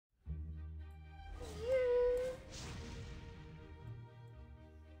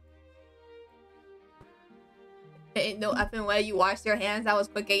Ain't no effing way you washed your hands. That was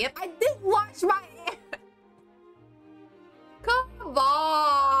quick AF. I did wash my hands. Come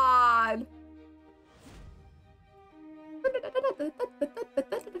on.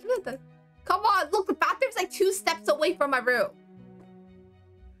 Come on, look, the bathroom's like 2 steps away from my room.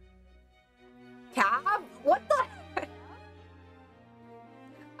 Cab? What the heck?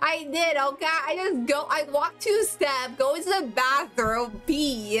 I did, okay? I walk 2 steps, go into the bathroom,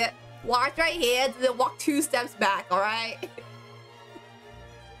 pee, wash my hands, and then walk 2 steps back, alright?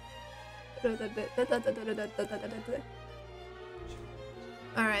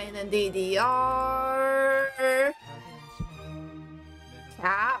 Alright, and then DDR.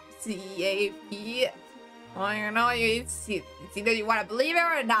 Cap, C-A-P. Well, you know, it's either you want to believe it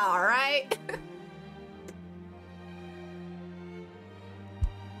or not, alright?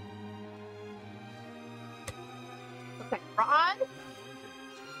 Okay, Ron?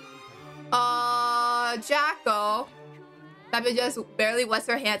 Jacko. Maybe just barely wets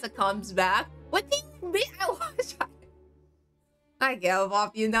her hands and comes back. What do you mean? I give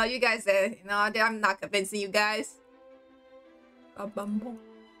up, you know, you guys say, you know, I'm not convincing you guys. Oh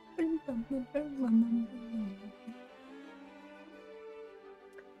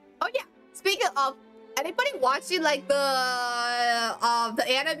yeah, speaking of, anybody watching like the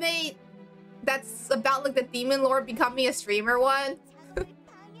anime that's about like the demon lord becoming a streamer one?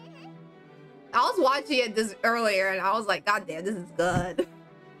 I was watching it this earlier and I was like, god damn, this is good. It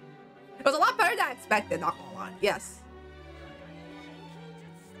was a lot better than I expected, not gonna lie. Yes.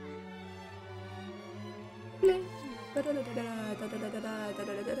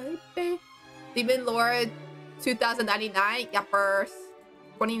 Demon Lord 2099, yuppers.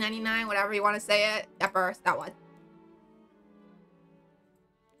 2099, whatever you want to say it. Yuppers, that one.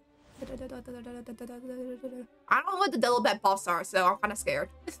 I don't know what the double bed buffs are, so I'm kind of scared.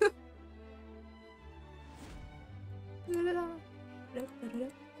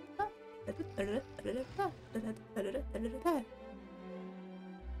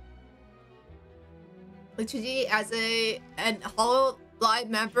 Lichuji as an Hololive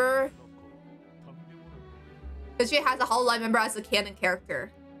member. Lichuji has a Hololive member as a canon character.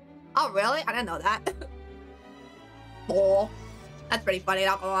 Oh really? I didn't know that. Oh, that's pretty funny,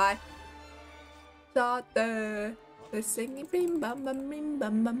 not gonna lie. The singing bim bam bam bim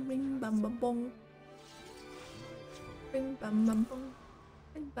bam bam bim bam bam bong. Bim bam bam bong.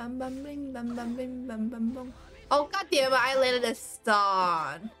 Bim bam bam bim bam bam bim bam bam bong. Oh god damn it, I landed a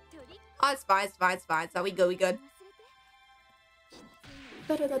stun. Oh, it's fine, it's fine, it's fine. So we good, we good.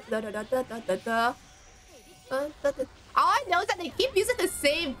 All I know is that they keep using the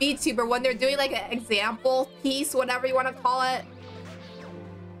same VTuber when they're doing like an example piece, whatever you want to call it.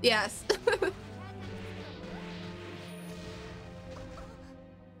 Yes.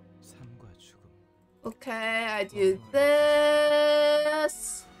 Okay, I do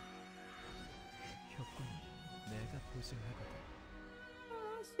this.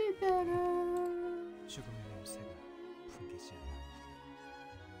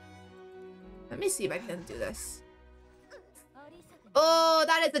 Let me see if I can do this. Oh,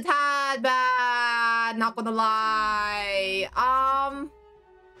 that is a tad bad. Not gonna lie.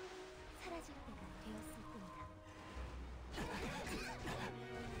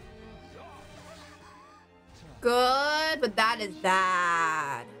 Good, but that is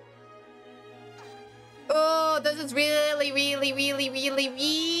bad. Oh, this is really, really, really, really,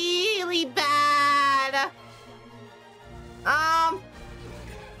 really bad.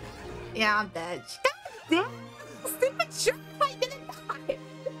 Yeah, I'm dead. God damn, stupid shirt, I didn't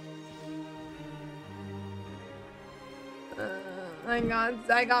die.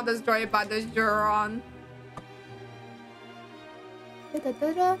 I got destroyed by this Juron.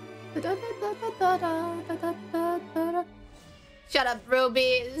 Shut up,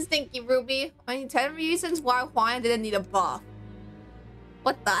 Ruby. Stinky Ruby. I mean, 10 reasons why Hawaiian didn't need a buff.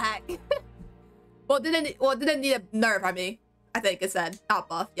 What the heck? well, didn't need a nerf, I mean. I think it said. Not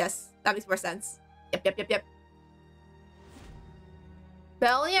buff. Yes. That makes more sense. Yep.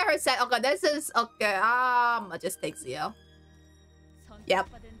 Belly her said, okay, this is okay. I'll just take Zio. Yep.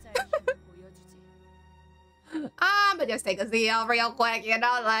 I'ma just take a Zio real quick, you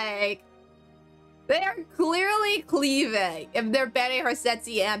know, like they're clearly cleaving if they're banning her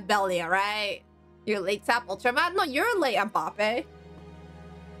Setsi and Belia, right? You're late tap Ultraman? No, you're late, Mbappe.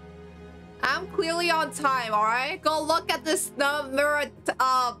 I'm clearly on time, alright? Go look at this number,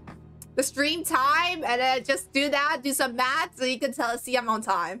 the stream time, and then just do that, do some math, so you can see I'm on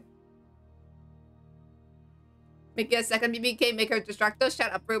time. Make it a second BBK, make her Destructo.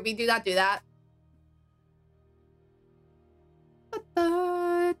 Shut up, Ruby. Do not do that.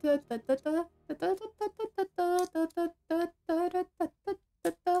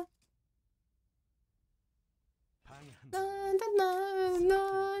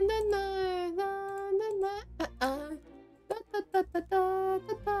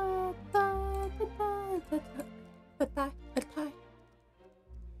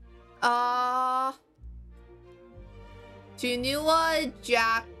 Junua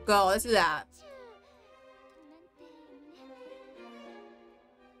Jackal. Let's do that.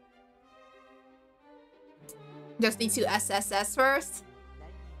 Just need to SSS first.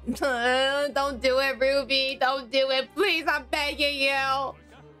 Don't do it, Ruby. Don't do it. Please, I'm begging you.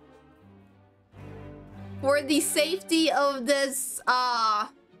 For the safety of this,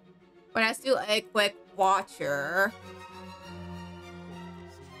 let's do a quick watcher.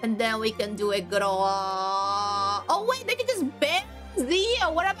 And then we can do a good old, oh wait, they can just ban Z.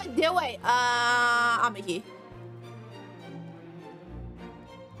 What am I doing? Amiki.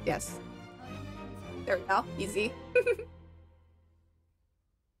 Yes. There we go. Easy.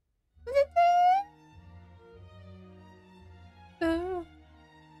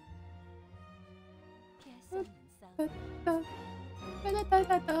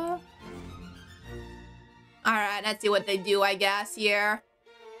 Alright, let's see what they do, I guess, here.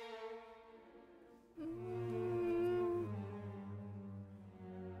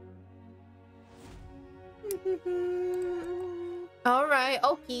 Alright,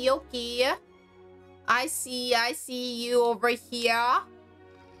 okie. I see you over here.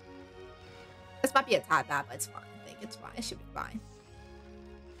 This might be a tad bad, but it's fine. I think it's fine. It should be fine.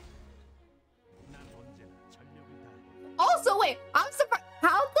 Also, wait, I'm surprised.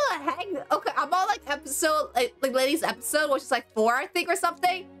 How the heck? Okay, I'm on like episode, like ladies episode, which is like 4, I think, or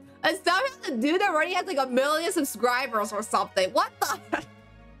something. And somehow the dude already has like 1 million subscribers or something. What the heck?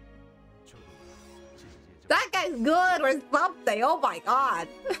 That guy's good or something. Oh my god.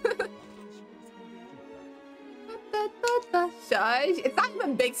 Shush. It's not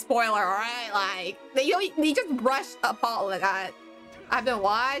even a big spoiler, alright? Like, they just brushed a plot like that. I haven't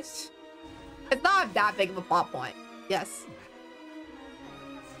watched. It's not that big of a plot point. Yes.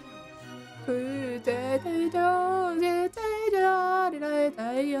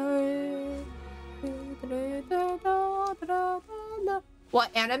 What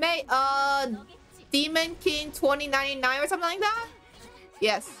anime? Demon King 2099 or something like that?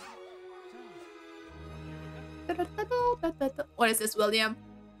 Yes. What is this, William?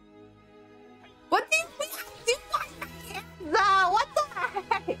 What do you think I do my hands? What the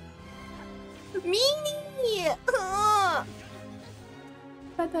heck? Me!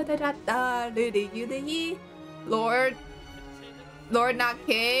 Lord? Lord not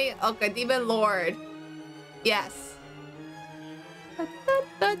king? Okay, Demon Lord. Yes.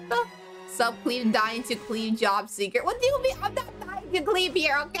 Sub-cleave dying to cleave job seeker. What do you mean? I'm not dying to cleave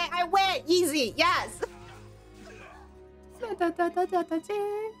here, okay? I win! Easy, yes!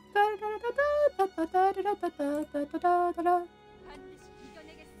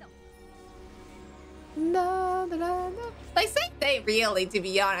 Like, same thing, really, to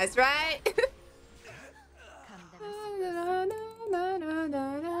be honest, right?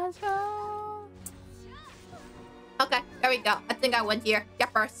 Okay, there we go. I think I went here. Yeah,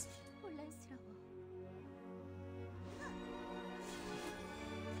 first.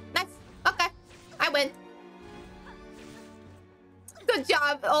 Nice. Okay, I win. Good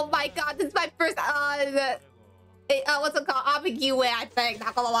job. Oh my god, this is my first, what's it called? Amiki win, I think.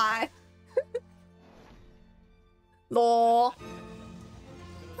 Not gonna lie. Lol.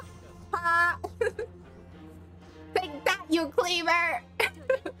 Ha! Take that, you cleaver!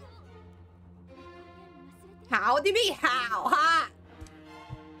 How do you mean how? Ha!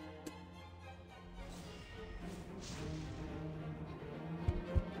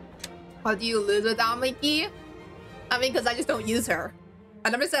 How do you lose with Amiki? I mean, because I just don't use her. I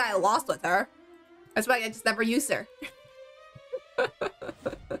never said I lost with her. That's why I just never use her.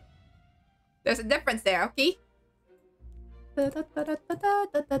 There's a difference there, okay?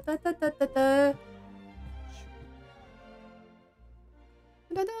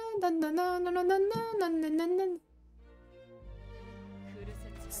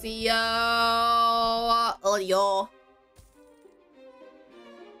 See ya. Oh, yo.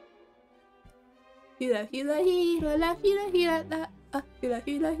 Hila hila hila la hila hila la hila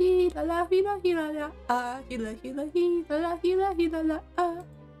hila hila la hila hila la hila hila hila la hila hila la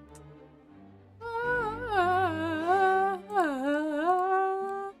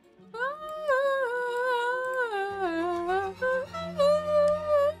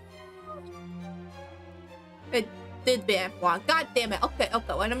It did ban one. God damn it. Okay,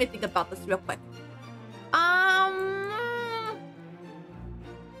 well, let me think about this real quick.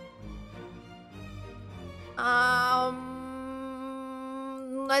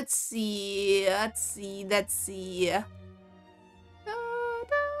 Let's see.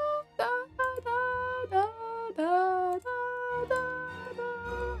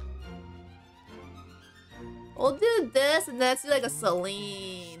 We'll do this and let's do like a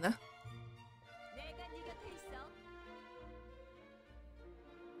Celine.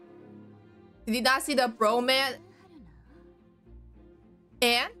 Did you not see the bromance?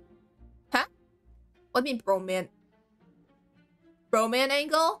 And? Huh? What do you mean bromance? Broman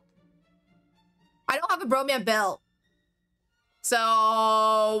angle? I don't have a broman belt.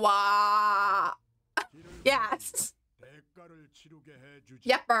 So, yes.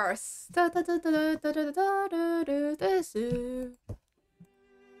 Yepers.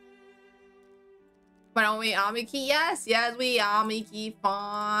 Why don't we amiki? Yes, we amiki.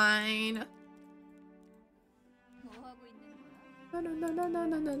 Fine.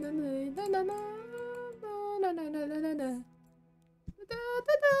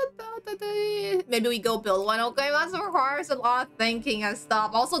 Maybe we go build one. Okay, that requires a lot of thinking and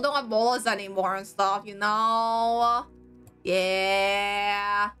stuff. Also, don't have bolas anymore and stuff, you know?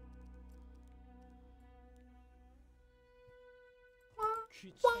 Yeah.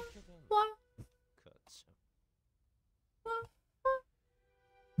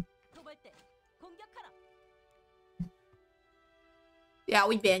 Yeah,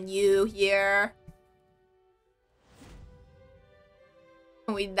 we ban you here.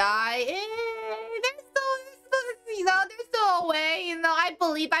 We die. There's still, you know, there's still a way, you know. I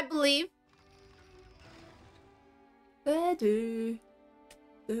believe.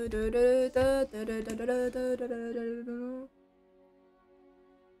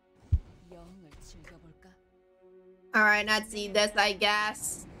 All right, let's see this, I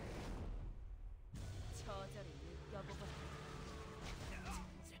guess.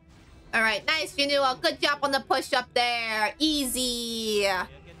 All right, nice, Junua. Good job on the push-up there. Easy. I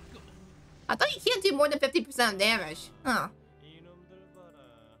thought you can't do more than 50% damage. Huh.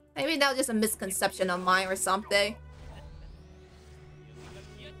 Maybe that was just a misconception of mine or something.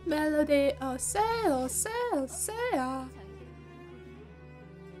 Melody, oh, say.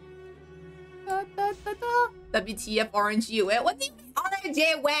 WTF RNG wet? What do you mean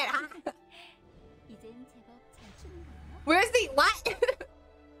RNG wet? Huh? Where's the what?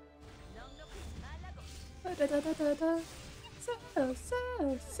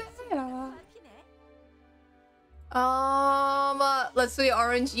 Let's see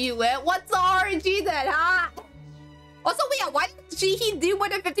RNG wet. What's the RNG then, huh? Also, yeah, why did he do more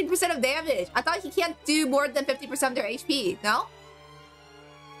than 50% of damage? I thought he can't do more than 50% of their HP, no?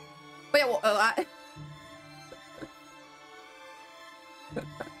 Wait, well,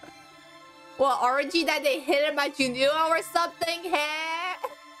 RNG that they hit him by Junua or something, hey?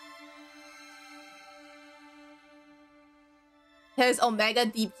 His Omega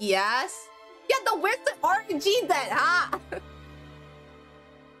DPS? Yeah, where's the RNG then, huh?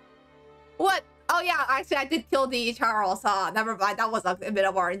 What? Oh yeah, actually I did kill the Charles, huh? Never mind, that was a bit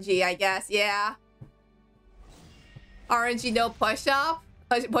of RNG, I guess, yeah. RNG no push-up?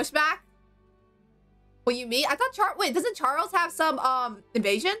 Pushback? What you mean? I thought wait, doesn't Charles have some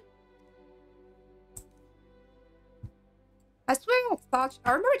invasion? I swear I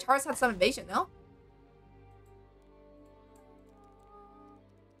remember Charles had some invasion, no?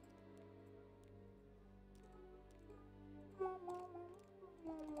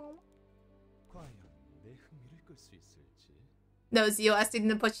 No ZOS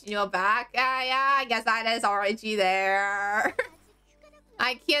didn't push you back? Yeah, I guess that is RNG there.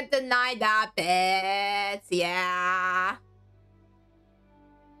 I can't deny that bit. Yeah.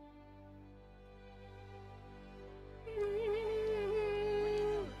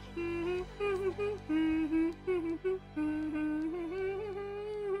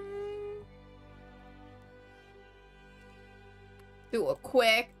 Do a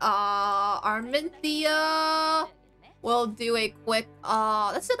quick Arminthia. We'll do a quick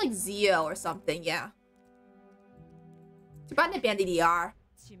let's do like Zio or something, yeah. Too bad they banned DDR.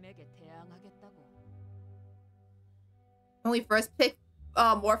 When we first pick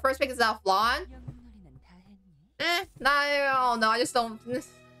more first pick is Flan. I don't know, I just don't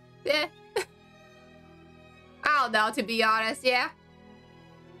yeah. I don't know, to be honest, yeah.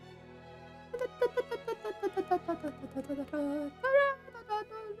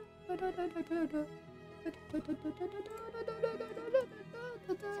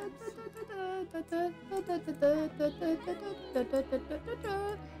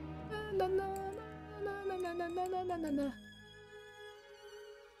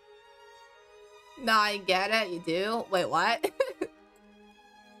 No, I get it, you do. Wait, what?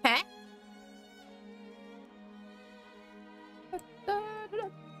 Huh?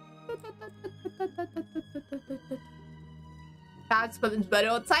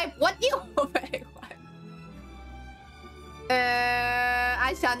 type? What do you obey? What?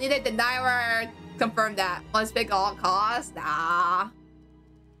 I shall neither deny or confirm that. Must pick all costs? Nah.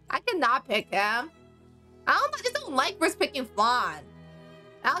 I cannot pick him. I don't know, I just don't like first picking Fawn.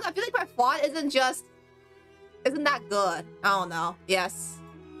 I don't know, I feel like my Fawn isn't that good. I don't know. Yes.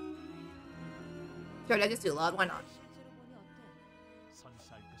 Sure, I just do love. Why not?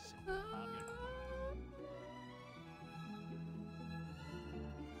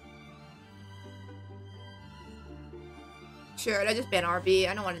 Sure, I just ban RB.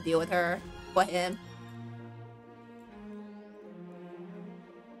 I don't want to deal with her. But him.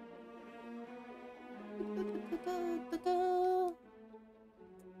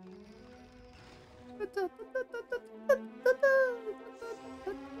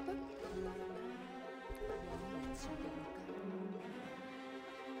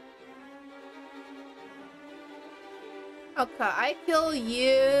 Okay, I kill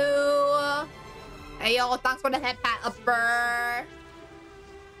you. Hey yo, thanks for the head pat upper.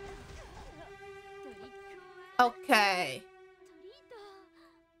 Okay.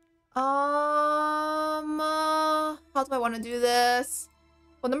 How do I want to do this?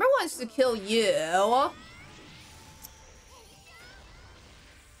 Well, number one is to kill you.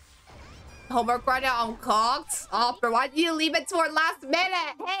 Homework right now, I'm cooked. Upper, why did you leave it toward last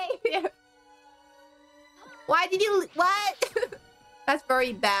minute? Hey! Why did you... What? That's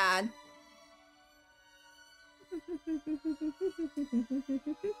very bad.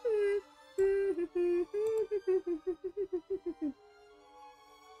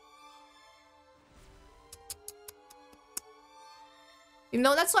 You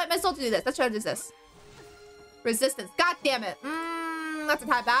know, that's why I might to do this. Let's try to do this. Resistance. God damn it. That's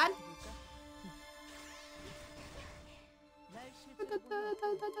not bad.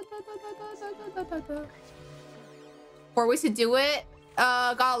 Four ways to do it.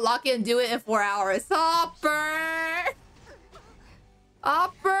 Gotta lock it and do it in 4 hours. Hopper!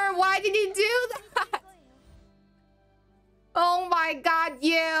 Hopper, why did you do that? Oh my god,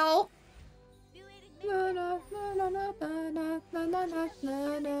 you!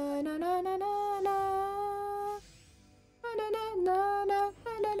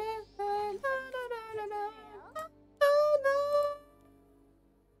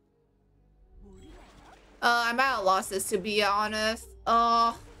 I might have lost this, to be honest.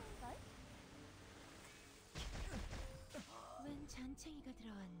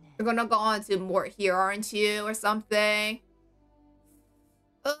 You're gonna go on to more here, aren't you? Or something?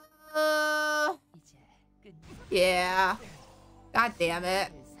 Yeah. God damn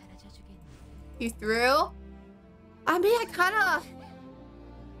it. You through? I mean,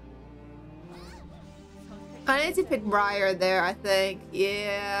 I need to pick Briar there, I think.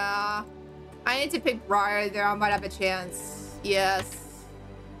 Yeah. I need to pick Briar there. I might have a chance. Yes.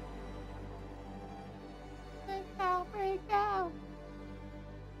 Break out.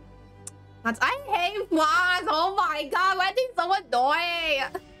 I hate wands. Oh my god, why are they so annoying?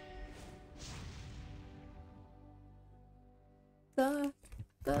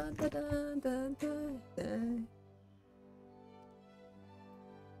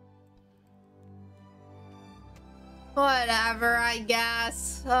 Whatever, I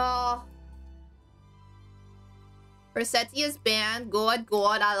guess. Oh. Rossetti is banned. Good,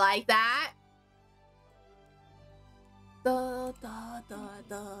 good. I like that.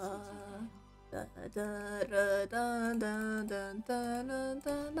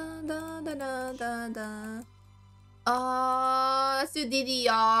 Let's do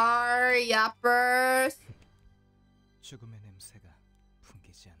DDR. Yappers. 죽음의 냄새가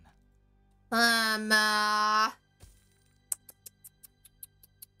풍기지 않나.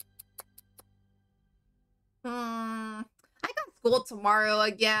 I got school tomorrow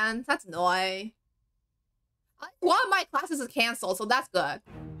again. That's annoying. One of my classes is canceled, so that's good.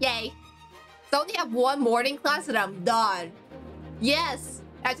 Yay. So I only have one morning class and I'm done. Yes.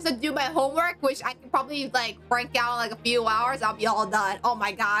 I just have to do my homework, which I can probably like crank out in like a few hours. I'll be all done. Oh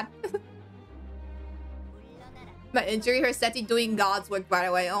my god. My injury, her Seti doing God's work, by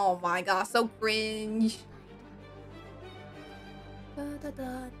the way. Oh my god, so cringe. I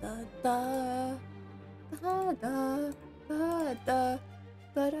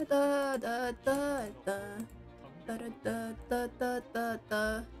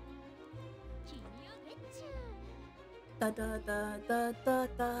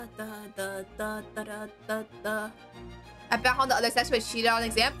found how the other section was cheated on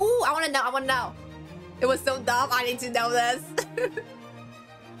exam. Ooh, I wanna know. It was so dumb, I need to know this.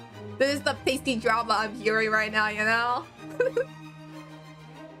 This is the tasty drama I'm hearing right now, you know?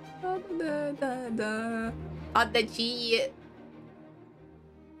 On the cheat.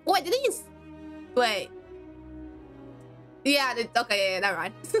 wait, did he? Wait. Yeah. Okay. Yeah. Never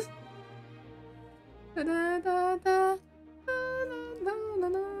mind.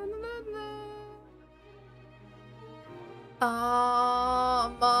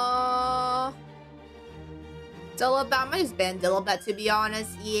 Dillabat. I might just ban Dillabat, to be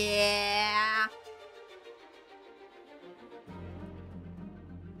honest. Yeah.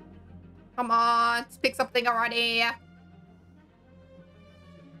 Come on, let's pick something already.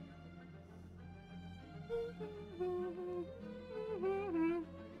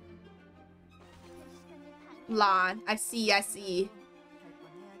 Lon, I see.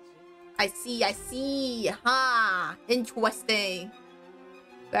 Huh. Interesting.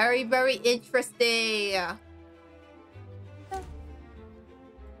 Very, very interesting.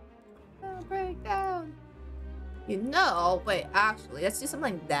 Breakdown. You know, wait, actually, let's do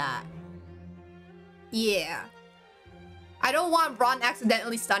something like that. Yeah. I don't want Ron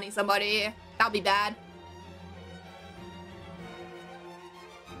accidentally stunning somebody. That'll be bad.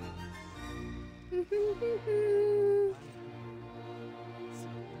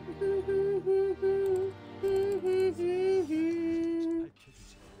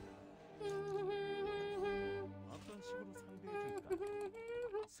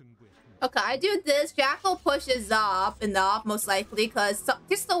 Okay, I do this. Jackal pushes up enough, most likely, because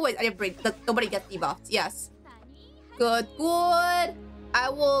there's no way I didn't bring nobody gets debuffed. Yes. Good. I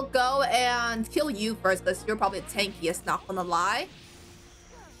will go and kill you first, because you're probably the tankiest, not gonna lie.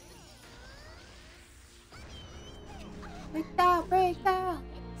 Break down.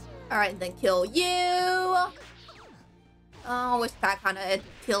 Alright, then kill you. Oh, wish that kind of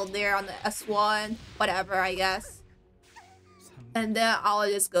killed there on the S1. Whatever, I guess. And then I'll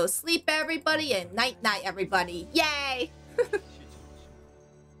just go sleep, everybody, and night, everybody. Yay!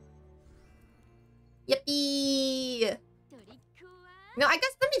 Yippee! No, I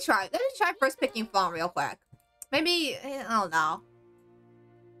guess let me try first picking Fawn real quick. Maybe, I don't know.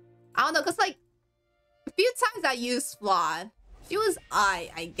 Cause like, a few times I used Fawn. She was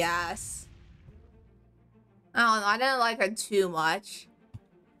I guess. I don't know, I didn't like her too much.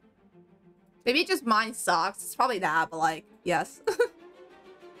 Maybe just mine sucks. It's probably that, but like, yes.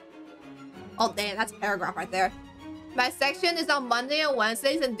 Oh damn, that's a paragraph right there. My section is on Monday and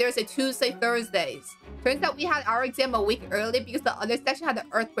Wednesdays, and there's a Tuesday, Thursdays. Turns out we had our exam a week early because the other section had the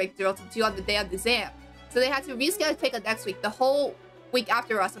earthquake drill to do on the day of the exam. So they had to reschedule to take it next week, the whole week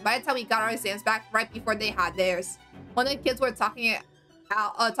after us. And by the time we got our exams back, right before they had theirs, one of the kids were talking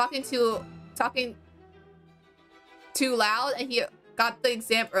too loud, and he got the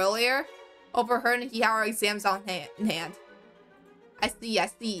exam earlier. Overheard, and he had our exams in hand. I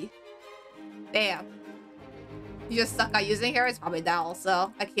see. Damn. You just suck at using her? It's probably that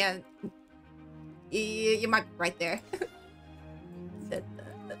also. I can't... You might be right there.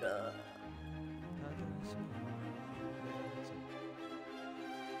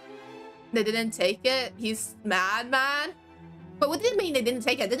 They didn't take it? He's mad, man? But what did it mean they didn't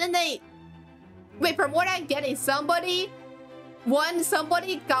take it? Didn't they... Wait, from what I'm getting, somebody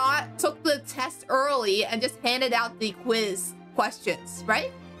took the test early and just handed out the quiz questions,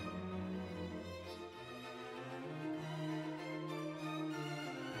 right?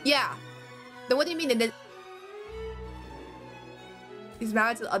 Yeah. Then what do you mean they did? He's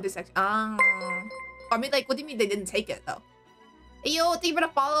married to the other section. I mean, like, what do you mean they didn't take it, though? Hey, yo, thank you for the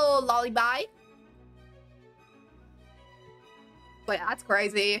follow, Lollyby. Wait, that's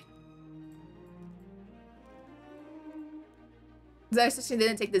crazy. The other section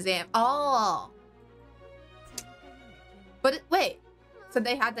didn't take the exam. Oh. But, wait. So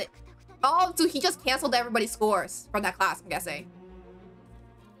they had the... Oh, so he just canceled everybody's scores from that class, I'm guessing.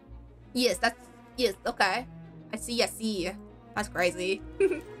 Yes, that's... Yes, okay. I see. That's crazy.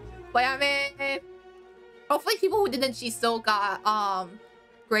 But I mean... Hopefully people who didn't cheat still got,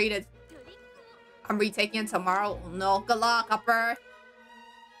 graded. I'm retaking it tomorrow. No, good luck, Upper.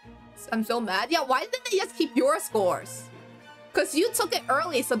 I'm so mad. Yeah, why didn't they just keep your scores? Because you took it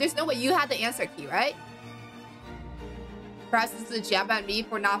early, so there's no way you had the answer key, right? Perhaps this is a jab at me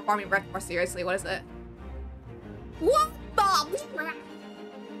for not farming wreck more seriously. What is it? What the?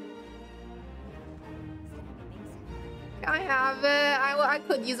 Can I have it? I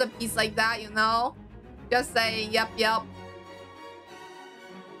could use a piece like that, you know? Just say, yep.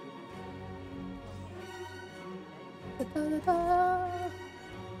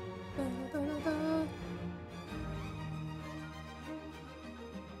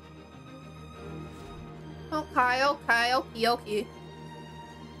 Okay.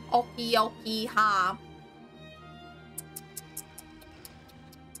 Okie, huh?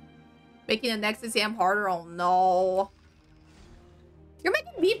 Making the next exam harder? Oh no. You're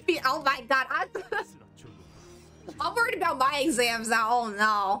making me feel... Oh my god, I'm worried about my exams now. Oh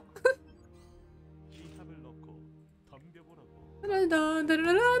no.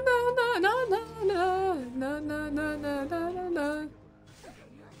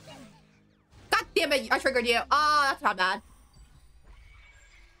 God damn it, I triggered you. Oh, that's not bad.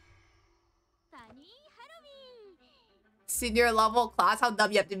 Senior level class, how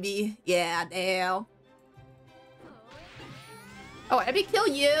dumb you have to be. Yeah, damn. Oh, let me kill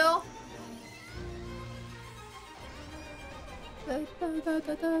you.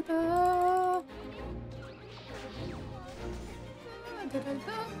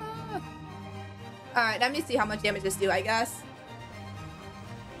 Alright, let me see how much damage this do, I guess.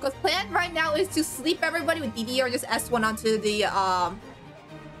 Because plan right now is to sleep everybody with DD or just S1 onto the,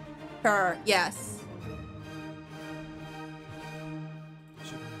 her. Yes.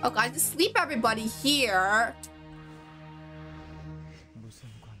 Okay, just sleep everybody here.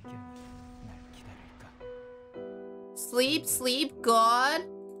 Sleep, sleep, good.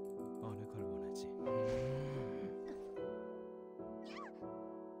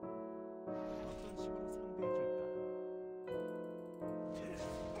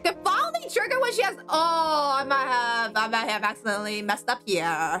 The finally trigger when she has. Oh, I might have accidentally messed up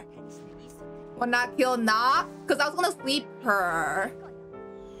here. Will not kill Knock because I was gonna sleep her.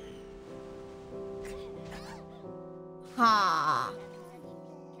 Huh.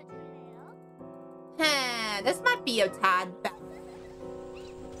 This might be a tad bad.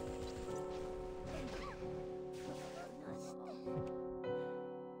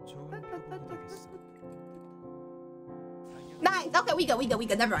 Nice. Okay, we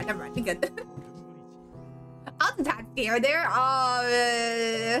good. Never mind. We good. I was a tad scared there.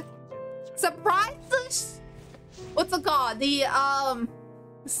 Surprises. What's it called? The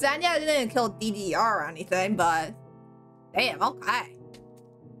Sanya didn't kill DDR or anything, but damn. Okay.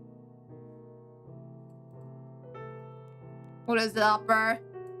 What is the upper?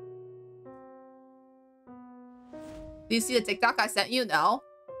 Do you see the TikTok I sent you? No.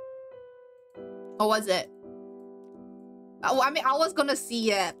 What was it? Oh, I mean, I was gonna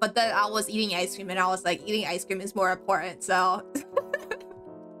see it, but then I was eating ice cream and I was like, eating ice cream is more important, so.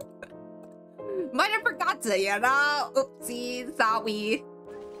 Might have forgot to, you know? Oopsie, sorry.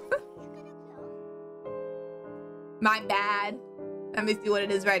 My bad. Let me see what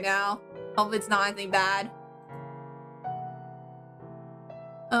it is right now. Hope it's not anything bad.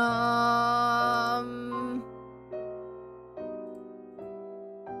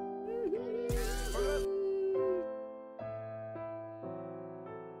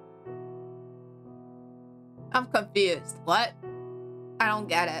 I'm confused. What? I don't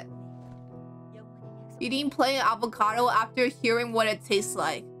get it. Eating plain avocado after hearing what it tastes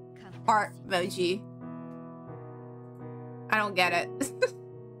like. Heart emoji. I don't get it.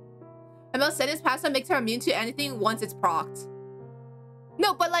 ML said this pasta makes her immune to anything once it's procced.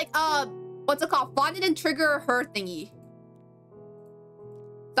 No, but like, what's it called? Fawn didn't trigger her thingy.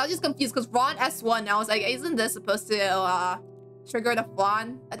 So I was just confused because Ron S1 and I was like, isn't this supposed to trigger the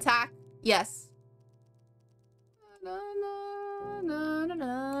Fawn attack? Yes.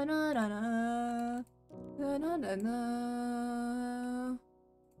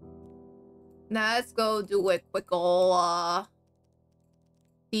 Now let's go do a quick ol'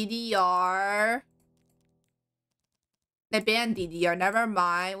 DDR. They banned DDR, never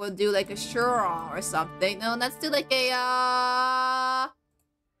mind. We'll do like a Shuron or something. No, let's do like a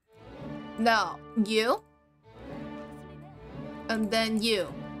no, you. And then you.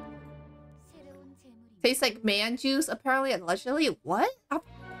 Tastes like man juice, apparently, allegedly. What?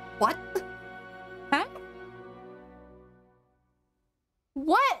 What? Huh?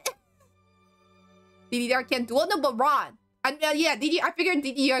 What? DDR can't duel? No, but Ron. Yeah, DDR. I figured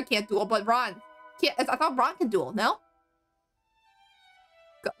DDR can't duel, but Ron can't. I thought Ron can duel, no?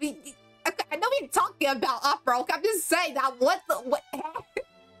 I know we're talking about Opera. I'm just saying that. What the? What?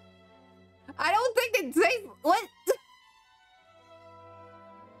 I don't think it says. What?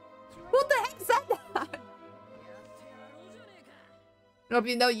 What the heck said that? Hope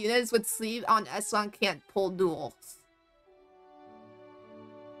you know units with sleeve on S1 can't pull duels.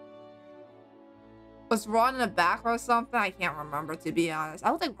 Was Ron in the back or something? I can't remember, to be honest. I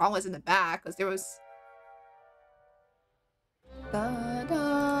don't think Ron was in the back because there was. Da,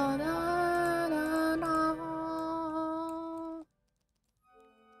 da, da, da, da.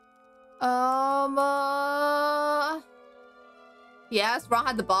 Yes, Ron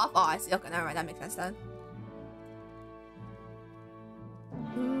had the buff. Oh, I see. Okay, never mind. That makes sense then.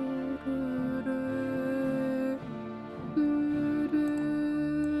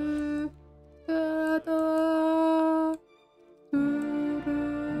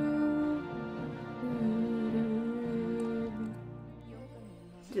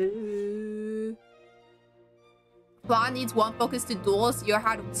 Bond needs 1 focus to duel, so you're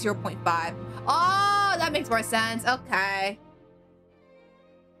had 0.5. Oh, that makes more sense. Okay.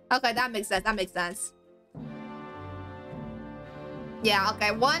 Okay, that makes sense. That makes sense. Yeah,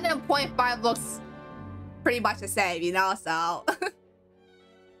 okay. 1 and 0.5 looks pretty much the same, you know, so.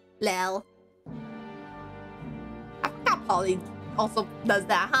 Lel. I forgot Polly also does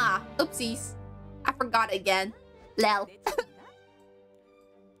that, huh? Oopsies. I forgot again. Lel.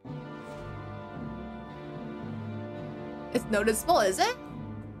 It's noticeable, is it?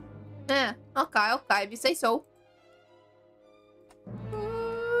 Yeah, okay, okay, if you say so.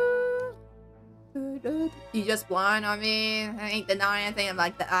 You just won, I mean, I ain't denying anything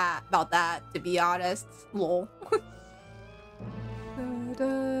like that about that, to be honest. Lol.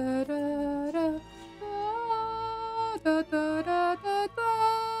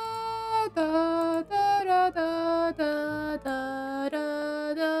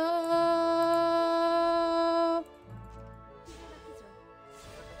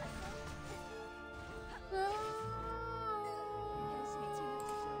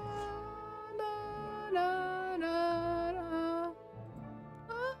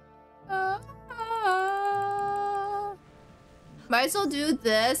 Might as well do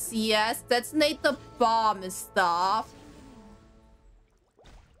this, yes. Detonate the bomb and stuff.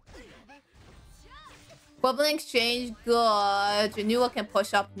 Bubbling exchange, good. Janua can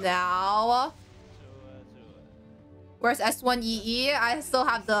push up now. Where's S1 EE? I still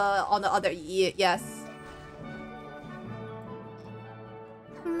have the on the other EE, yes.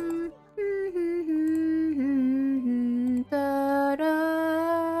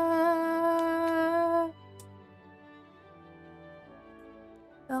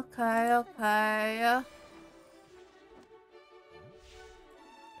 Okay, okay.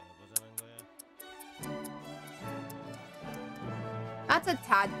 That's a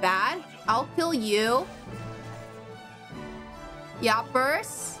tad bad. I'll kill you. Yeah,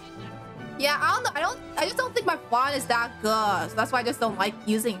 first. Yeah, I don't know. I just don't think my Fawn is that good. So that's why I just don't like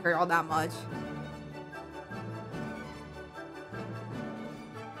using her all that much.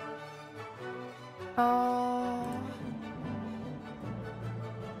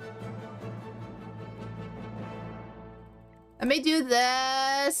 Let me do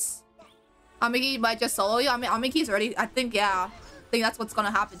this. Amiki might just solo you. I mean, Amiki's already. I think, yeah. I think that's what's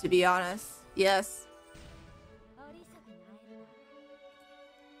gonna happen, to be honest. Yes.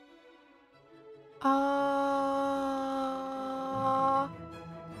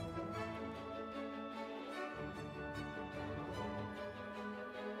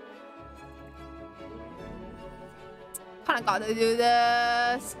 Kinda gotta do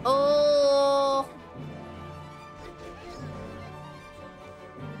this. Oh.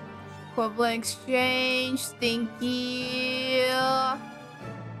 Equivalent exchange, stinky.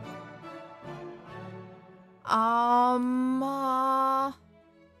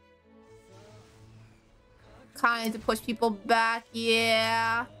 Kinda need to push people back,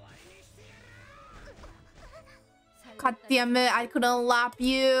 yeah. God damn it, I couldn't lap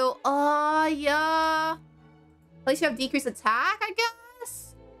you. Oh, yeah. At least you have decreased attack, I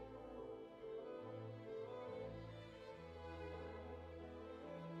guess?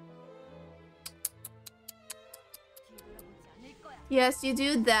 Yes, you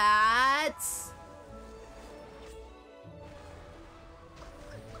do that.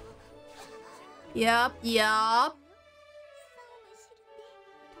 Yup, yup.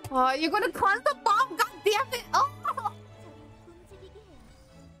 Oh, you're gonna cleanse the bomb, god damn it! Oh!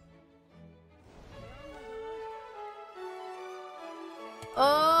 Oh,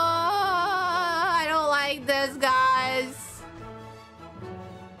 I don't like this, guys.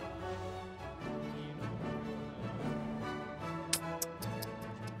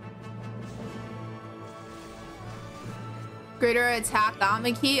 Greater attack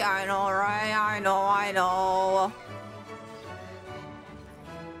amiki? I know, right? I know.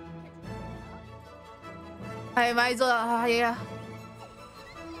 I might as well, yeah.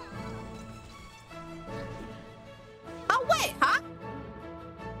 Oh, wait, huh?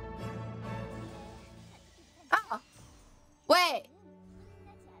 Oh. Wait.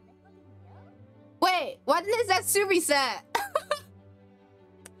 Wait, what is that Suri set?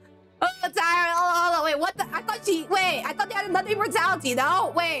 Oh, tired. Hold on, wait, what the? I thought they had another immortality,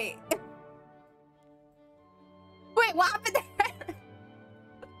 no? Wait. Wait, what happened there?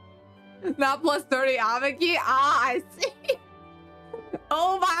 Not plus 30 Amiki? Ah, I see.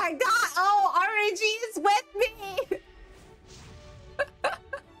 Oh my god. Oh, RNG is with me.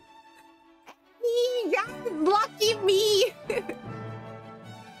 Yes, lucky me.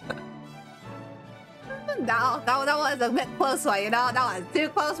 No, that was a bit close one, you know? That was too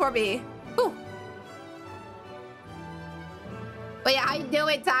close for me. Whew. But yeah, how you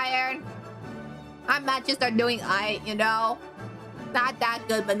doing, Tired? My matches are doing aight, you know? Not that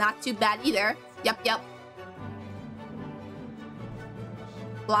good, but not too bad either. Yup.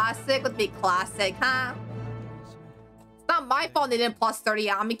 Classic would be classic, huh? It's not my fault they didn't plus 30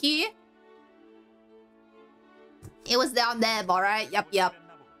 amiki. It was down there, alright? Yup.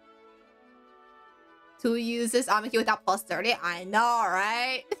 2 uses amiki without plus 30. I know,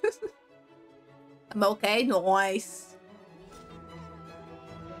 right? I'm okay, nice.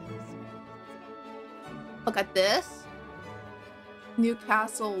 Look at this.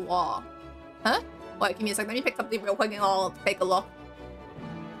 Newcastle wall. Huh? Wait, give me a sec. Let me pick something real quick and I'll take a look.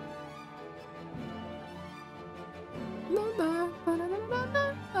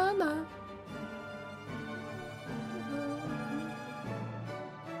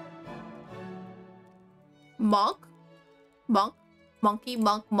 Monk? Monkey,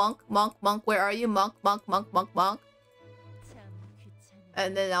 monk, where are you? Monk.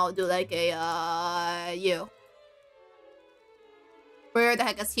 And then I'll do like a, you. Where the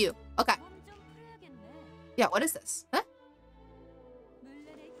heck is you? Okay. Yeah, what is this? Huh?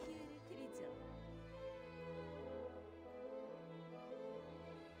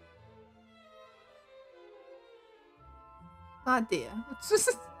 God damn.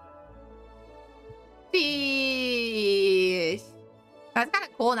 Sheesh. That's kind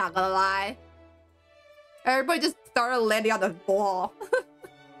of cool, not gonna lie. Everybody just started landing on the ball.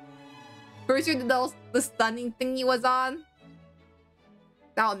 Pretty sure the stunning thing he was on.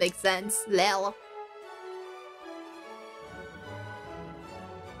 That would make sense. Lel.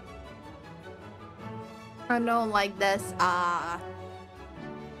 I don't like this.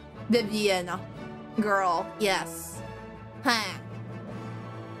 Vivian. Girl. Yes. Huh.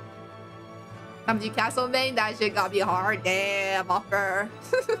 Come to Castle Main? That shit gotta be hard. Damn, offer.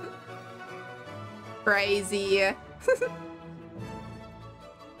 Crazy.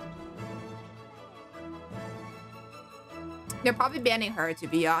 They're probably banning her, to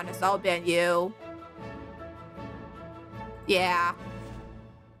be honest. I'll ban you. Yeah.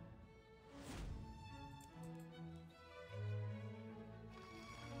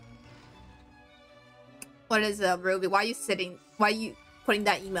 What is it, Ruby? Why are you sitting? Why are you putting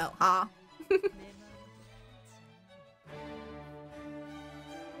that emote, huh?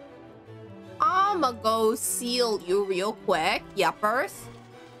 I'ma go seal you real quick. Yuppers.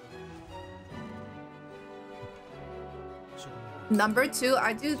 Number 2,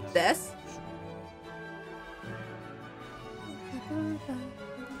 I do this.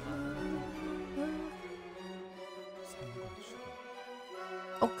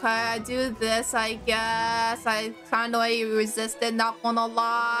 Okay, I do this, I guess. I kind of resisted, not gonna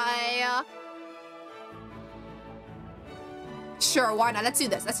lie. Sure, why not? Let's do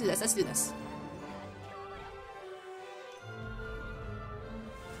this.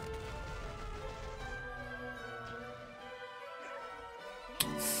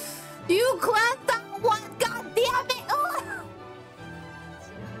 You cleansed that one, god damn it!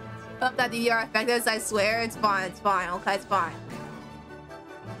 Hope that you're effective, I swear. It's fine, okay, it's fine.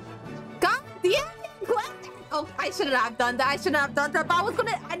 God damn it! Oh, I shouldn't have done that. But I was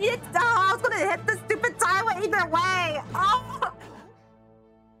gonna hit the stupid timer either way. Oh!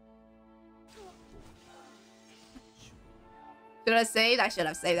 Should I saved? I should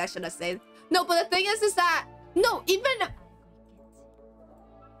have saved. No, but the thing is that no, even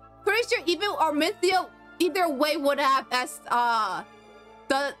pretty sure even Arminthia either way would have as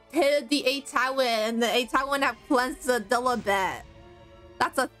hit the 8 Tywin and the 8 Tywin have cleansed the Dilibet.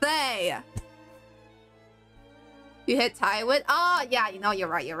 That's a thing. You hit Tywin? Oh yeah, you know you're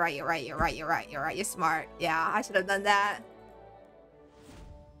right. You're smart. Yeah, I should have done that.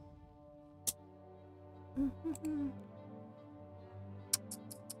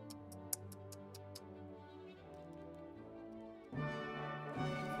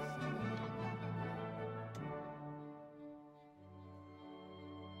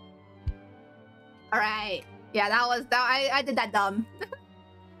 All right. Yeah, I did that dumb.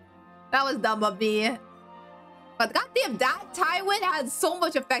 That was dumb of me. But goddamn, that Tywin has so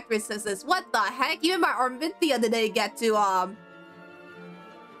much effect resistance. What the heck? Even my Arminthia didn't get to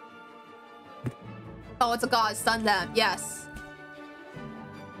Oh, it's a god. Stun them. Yes.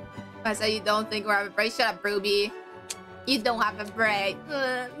 I said you don't think we're having a break. Shut up, Ruby. You don't have a break.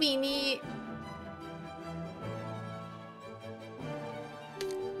 Meanie.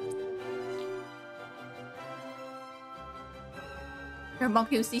 Your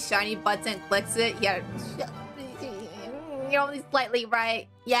monkey who sees shiny butts and clicks it. Yeah. You're only slightly right.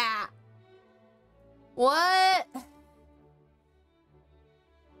 Yeah. What?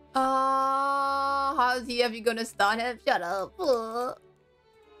 How's he ever gonna stun him? Shut up.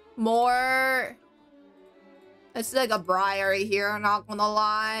 More. It's like a briary here, I'm not gonna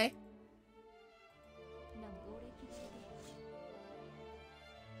lie.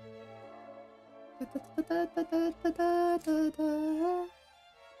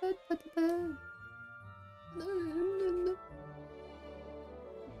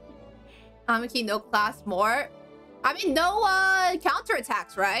 Amiki, no class more. I mean, no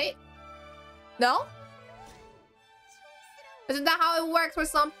counterattacks, right? No? Isn't that how it works or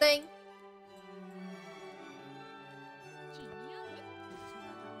something?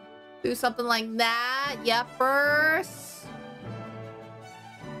 Do something like that. Yeah, first.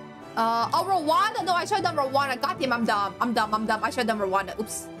 Oh, Rwanda. No, I should have done Rwanda. Goddamn, I'm dumb. I'm dumb. I should have done Rwanda.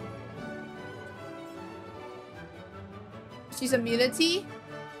 Oops. She's immunity?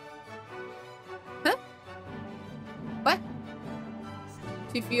 Huh? What?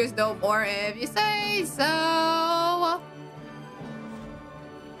 She fears no more if you say so.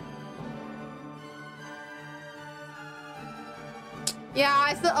 Yeah,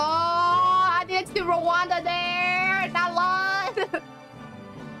 I said, oh, I needed to do Rwanda there. Not long.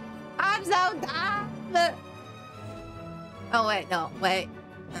 I'm so dumb. Oh, wait, no, wait.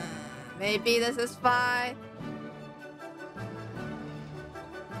 Maybe this is fine.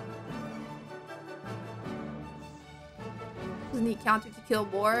 Doesn't he counter to kill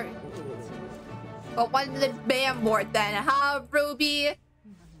more? But why did it ban more then? Huh, Ruby?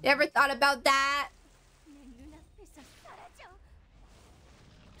 You ever thought about that?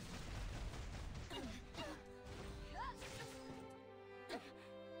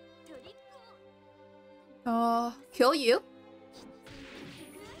 Kill you.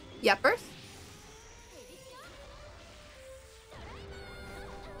 Yepers.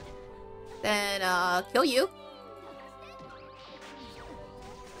 Then, kill you.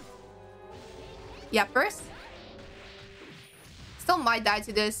 Yepers. Still might die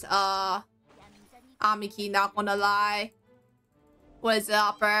to this, Amiki, not gonna lie. What is it,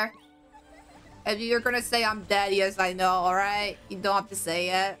 Upper? If you're gonna say I'm dead, yes, I know, alright? You don't have to say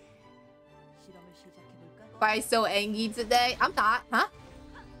it. Why so angry today? I'm not, huh?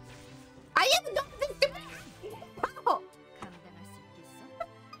 I even don't think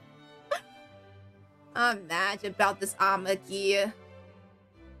I'm mad about this Amiki.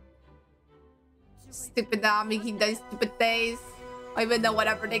 Stupid Amiki does stupid things. I don't even know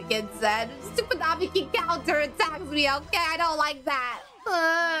whatever the kid said. Stupid Amiki counterattacks me, okay? I don't like that.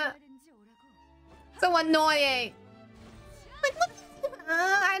 So annoying. Like, look.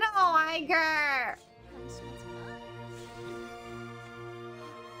 I don't like her.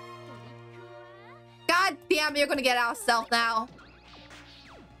 God damn, you're gonna get out of stealth now.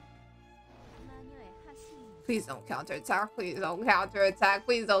 Please don't counterattack. Please don't counterattack.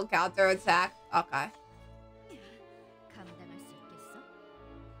 Please don't counterattack. Okay.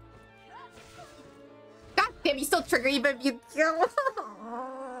 God damn, you still trigger even if you kill.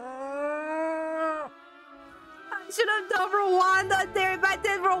 I should have done Rwanda there. If I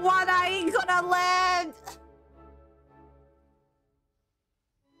did Rwanda, I ain't gonna land.